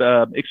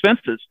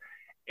expenses.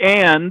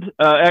 And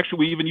actually,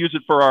 we even use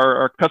it for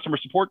our customer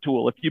support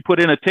tool. If you put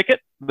in a ticket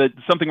that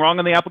something wrong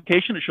on the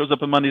application, it shows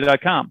up in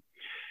money.com.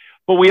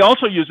 But we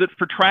also use it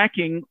for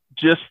tracking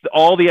just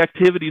all the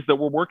activities that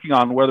we're working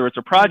on, whether it's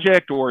a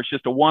project or it's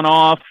just a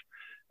one-off.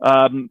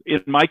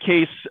 In my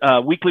case,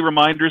 weekly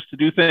reminders to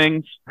do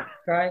things.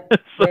 Right.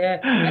 So,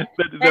 yeah.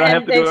 that I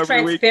have to do every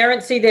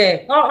transparency week.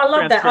 There. Oh, I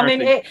love that. I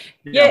mean,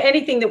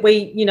 anything that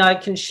we,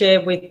 can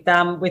share with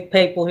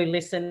people who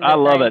listen. I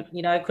love it.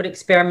 Could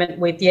experiment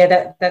with.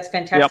 Yeah, that's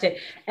fantastic.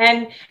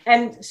 Yep.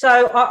 And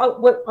so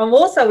I'm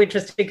also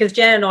interested because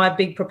Jan and I are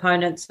big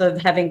proponents of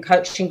having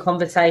coaching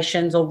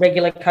conversations or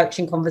regular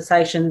coaching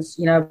conversations,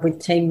 with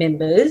team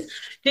members.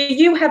 Do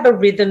you have a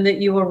rhythm that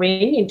you are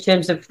in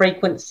terms of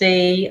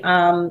frequency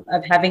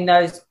of having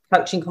those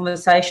coaching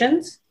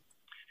conversations?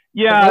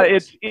 Yeah,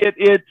 it's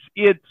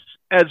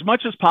as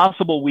much as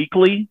possible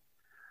weekly.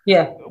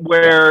 Yeah.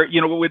 Where, as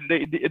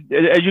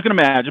you can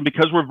imagine,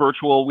 because we're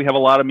virtual, we have a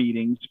lot of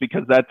meetings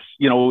because that's,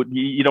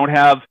 you don't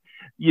have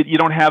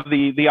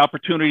the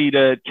opportunity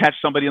to catch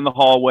somebody in the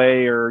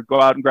hallway or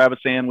go out and grab a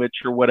sandwich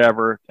or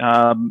whatever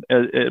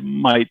it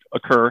might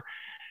occur.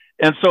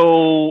 And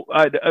so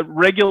a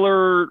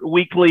regular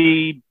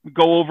weekly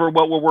go over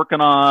what we're working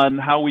on,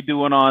 how we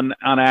doing on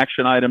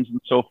action items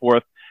and so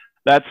forth.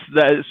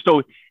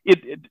 So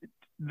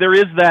there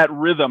is that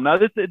rhythm. Now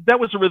that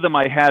was a rhythm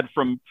I had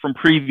from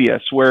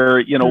previous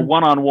where,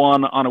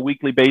 one-on-one on a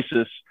weekly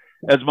basis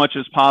as much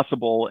as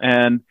possible.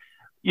 And,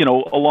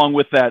 along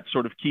with that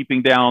sort of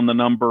keeping down the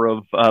number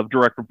of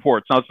direct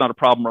reports. Now it's not a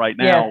problem right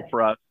now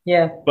for us.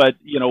 Yeah. But,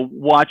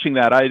 watching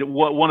that,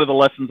 one of the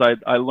lessons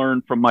I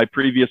learned from my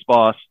previous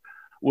boss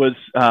was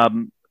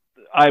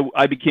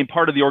I became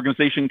part of the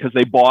organization because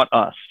they bought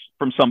us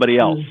from somebody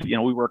else.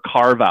 We were a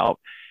carve out.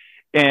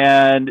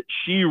 And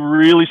she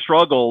really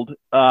struggled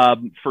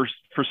for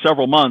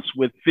several months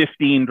with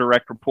 15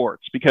 direct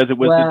reports because it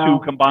was the two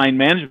combined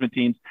management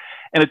teams.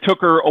 And it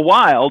took her a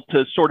while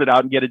to sort it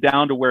out and get it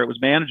down to where it was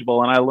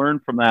manageable. And I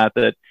learned from that,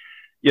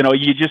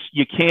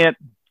 you can't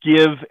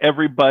give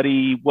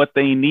everybody what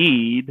they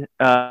need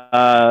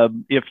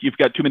if you've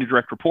got too many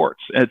direct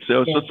reports. And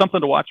so it's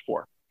something to watch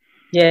for.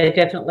 Yeah,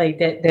 definitely.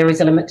 There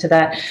is a limit to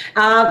that.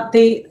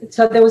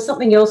 So there was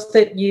something else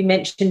that you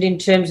mentioned in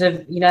terms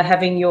of,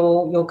 having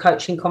your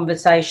coaching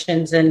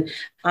conversations and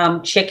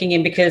checking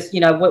in because,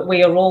 we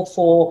are all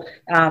for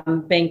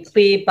being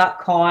clear but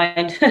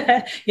kind,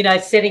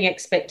 setting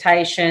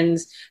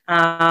expectations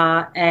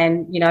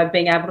and,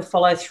 being able to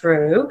follow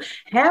through.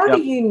 How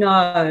do you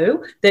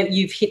know that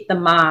you've hit the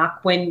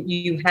mark when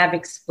you have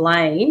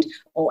explained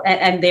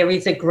and there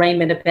is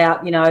agreement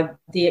about,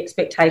 the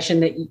expectation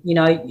that,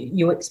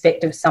 you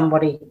expect of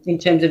somebody in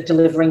terms of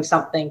delivering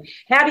something?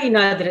 How do you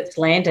know that it's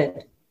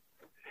landed?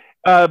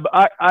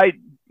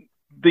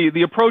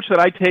 The approach that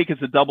I take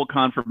is a double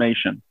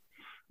confirmation.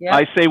 Yep.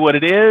 I say what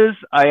it is.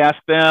 I ask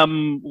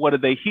them, what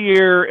did they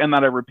hear? And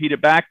then I repeat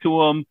it back to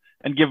them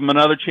and give them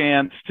another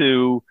chance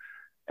to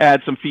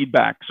add some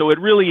feedback. So it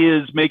really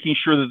is making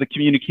sure that the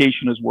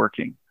communication is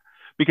working.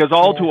 Because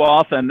all too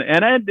often,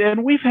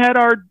 and we've had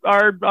our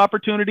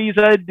opportunities.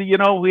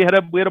 We had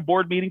a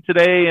board meeting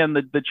today, and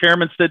the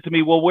chairman said to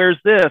me, "Well, where's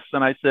this?"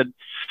 And I said,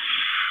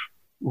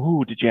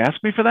 "Ooh, did you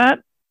ask me for that?"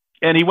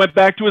 And he went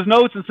back to his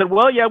notes and said,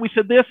 "Well, yeah, we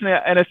said this."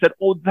 And I said,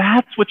 "Oh,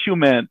 that's what you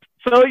meant."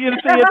 So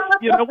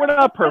we're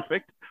not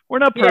perfect. We're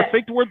not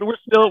perfect. Yeah.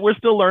 We're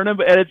still learning,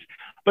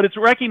 but it's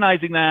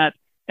recognizing that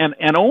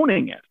and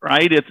owning it,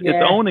 right? It's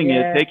owning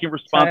it, taking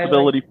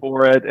responsibility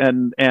for it,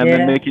 and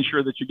then making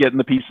sure that you're getting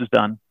the pieces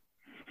done.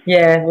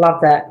 Yeah,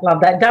 love that.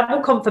 Double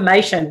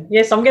confirmation.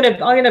 Yes, I'm gonna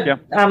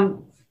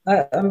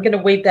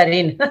weave that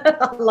in.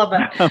 I love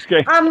it.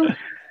 Okay.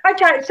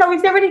 Okay. So,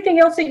 is there anything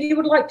else that you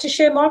would like to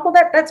share, Michael?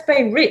 That's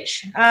been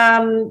rich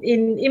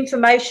in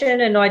information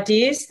and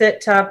ideas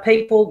that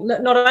people,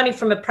 not only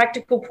from a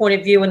practical point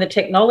of view and the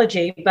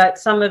technology, but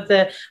some of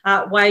the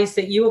ways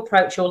that you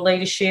approach your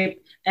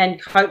leadership and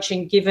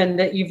coaching, given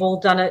that you've all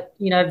done it,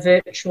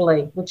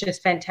 virtually, which is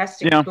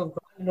fantastic. Yeah. To have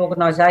grown an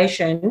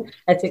organisation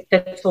as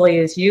successfully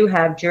as you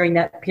have during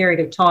that period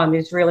of time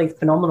is really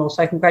phenomenal.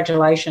 So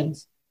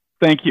congratulations.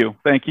 Thank you.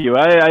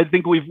 I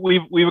think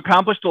we've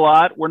accomplished a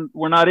lot.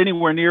 We're not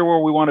anywhere near where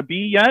we want to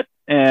be yet.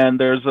 And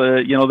there's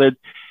one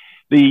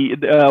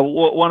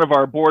of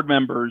our board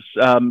members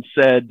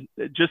said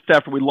just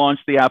after we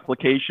launched the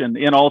application,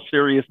 in all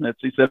seriousness,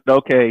 he said,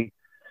 "Okay,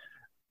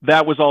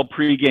 that was all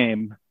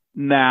pregame.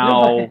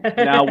 Now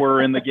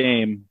we're in the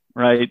game,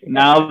 right?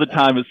 Now the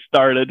time has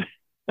started."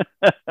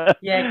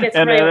 Yeah, it gets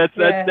and real.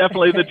 that's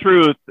definitely the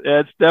truth.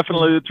 It's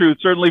definitely the truth.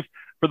 Certainly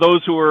for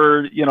those who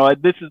are,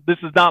 this is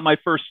not my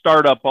first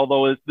startup,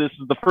 although this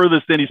is the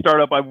furthest any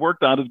startup I've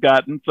worked on has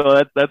gotten.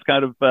 So that's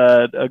kind of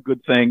a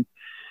good thing.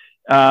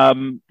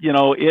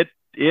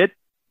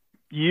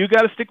 You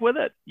got to stick with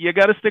it. You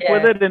got to stick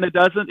with it, and it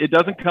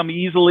doesn't come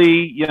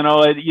easily. You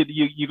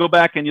go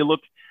back and you look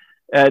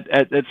at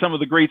some of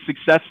the great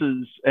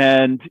successes,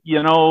 and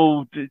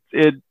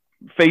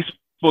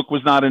Facebook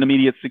was not an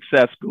immediate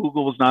success.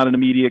 Google was not an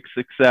immediate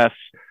success.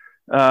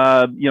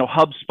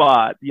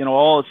 HubSpot,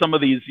 some of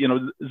these,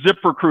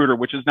 ZipRecruiter,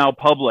 which is now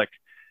public.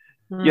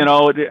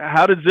 How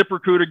did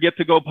ZipRecruiter get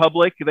to go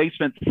public? They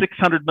spent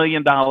 $600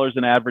 million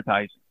in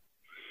advertising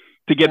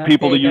to get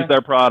people to use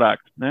their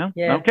product.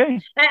 Yeah. Okay.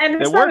 And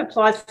this one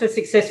applies to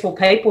successful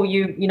people.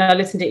 You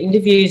listen to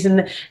interviews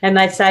and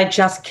they say,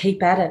 just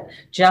keep at it,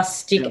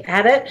 just stick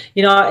at it.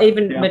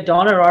 Even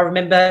Madonna, I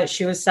remember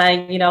she was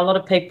saying, a lot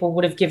of people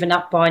would have given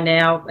up by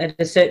now at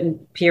a certain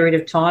period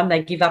of time.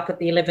 They give up at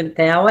the 11th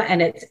hour,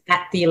 and it's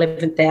at the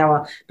 11th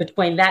hour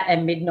between that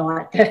and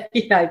midnight that,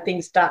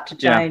 things start to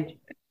change.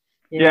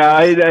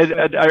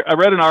 I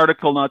read an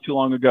article not too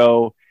long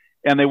ago,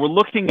 and they were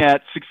looking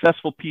at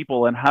successful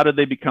people and how did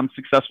they become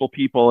successful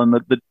people. And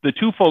the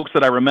two folks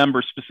that I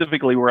remember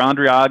specifically were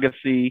Andre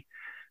Agassi,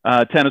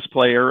 tennis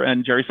player,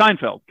 and Jerry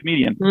Seinfeld,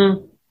 comedian.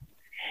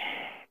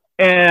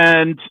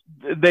 And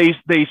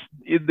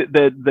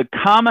the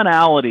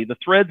commonality, the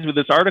threads with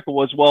this article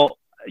was,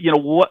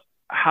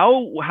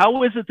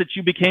 how is it that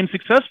you became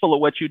successful at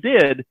what you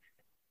did?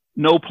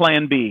 No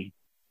plan B.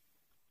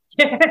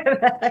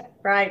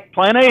 Right.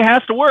 Plan A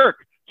has to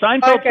work.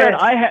 Seinfeld said,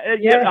 I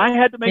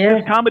had to make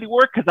this comedy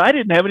work because I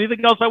didn't have anything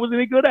else I was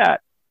any good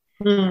at.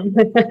 And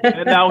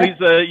now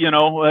he's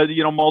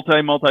a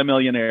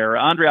multi-millionaire.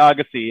 Andre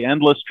Agassi,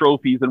 endless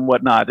trophies and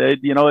whatnot. That's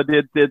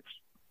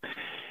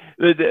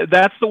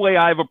the way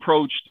I've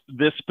approached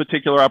this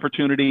particular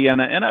opportunity.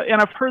 And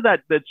I've heard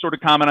that sort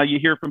of comment. You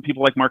hear from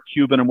people like Mark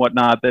Cuban and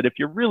whatnot, that if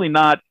you're really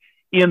not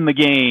in the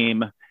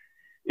game,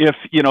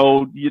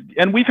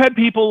 and we've had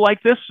people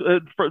like this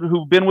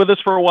who've been with us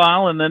for a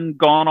while and then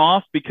gone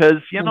off because,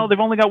 they've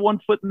only got one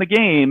foot in the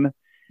game.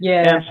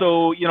 Yeah. And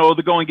so,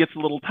 the going gets a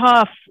little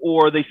tough,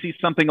 or they see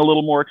something a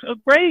little more,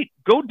 great,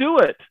 go do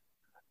it.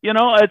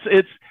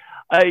 It's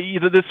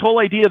this whole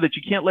idea that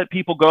you can't let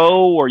people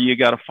go or you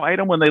got to fight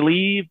them when they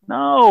leave.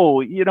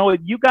 No, you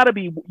got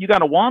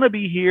to want to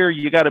be here.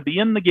 You got to be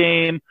in the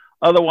game.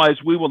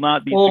 Otherwise we will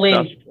not be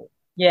successful.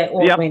 Yeah,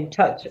 win.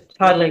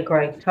 Totally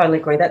agree.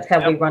 That's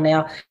how we run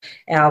our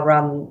I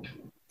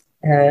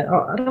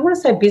don't want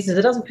to say business.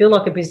 It doesn't feel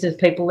like a business,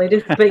 people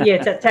leaders, but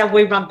yes, that's how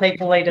we run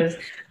people leaders.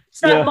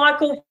 So,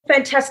 Michael,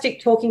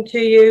 fantastic talking to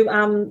you.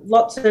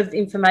 Lots of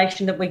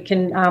information that we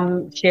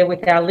can share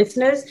with our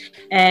listeners,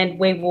 and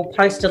we will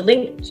post a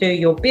link to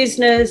your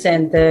business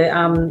and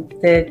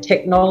the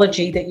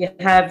technology that you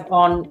have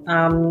on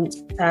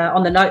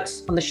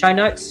the show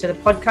notes to the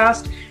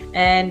podcast.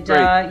 And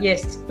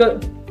yes,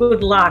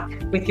 good luck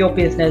with your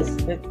business.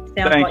 It sounds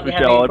Thanks, like you're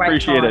Michelle. having a great I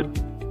appreciate time.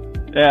 it.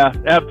 Yeah,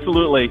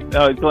 absolutely.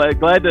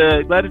 Glad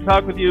to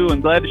talk with you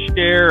and glad to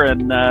share.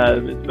 And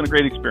it's been a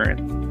great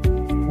experience.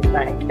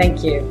 Okay,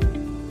 thank you.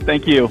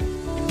 Thank you.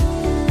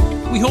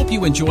 We hope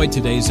you enjoyed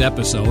today's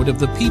episode of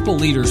the People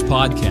Leaders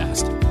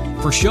Podcast.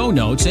 For show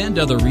notes and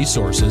other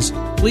resources,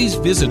 please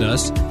visit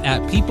us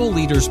at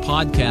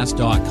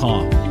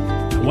peopleleaderspodcast.com.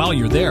 While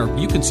you're there,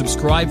 you can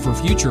subscribe for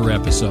future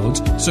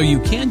episodes so you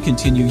can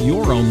continue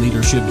your own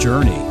leadership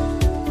journey.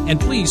 And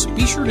please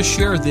be sure to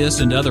share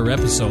this and other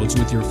episodes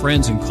with your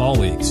friends and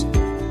colleagues.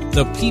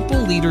 The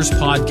People Leaders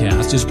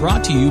Podcast is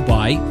brought to you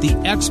by the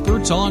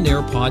Experts on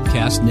Air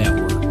Podcast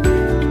Network.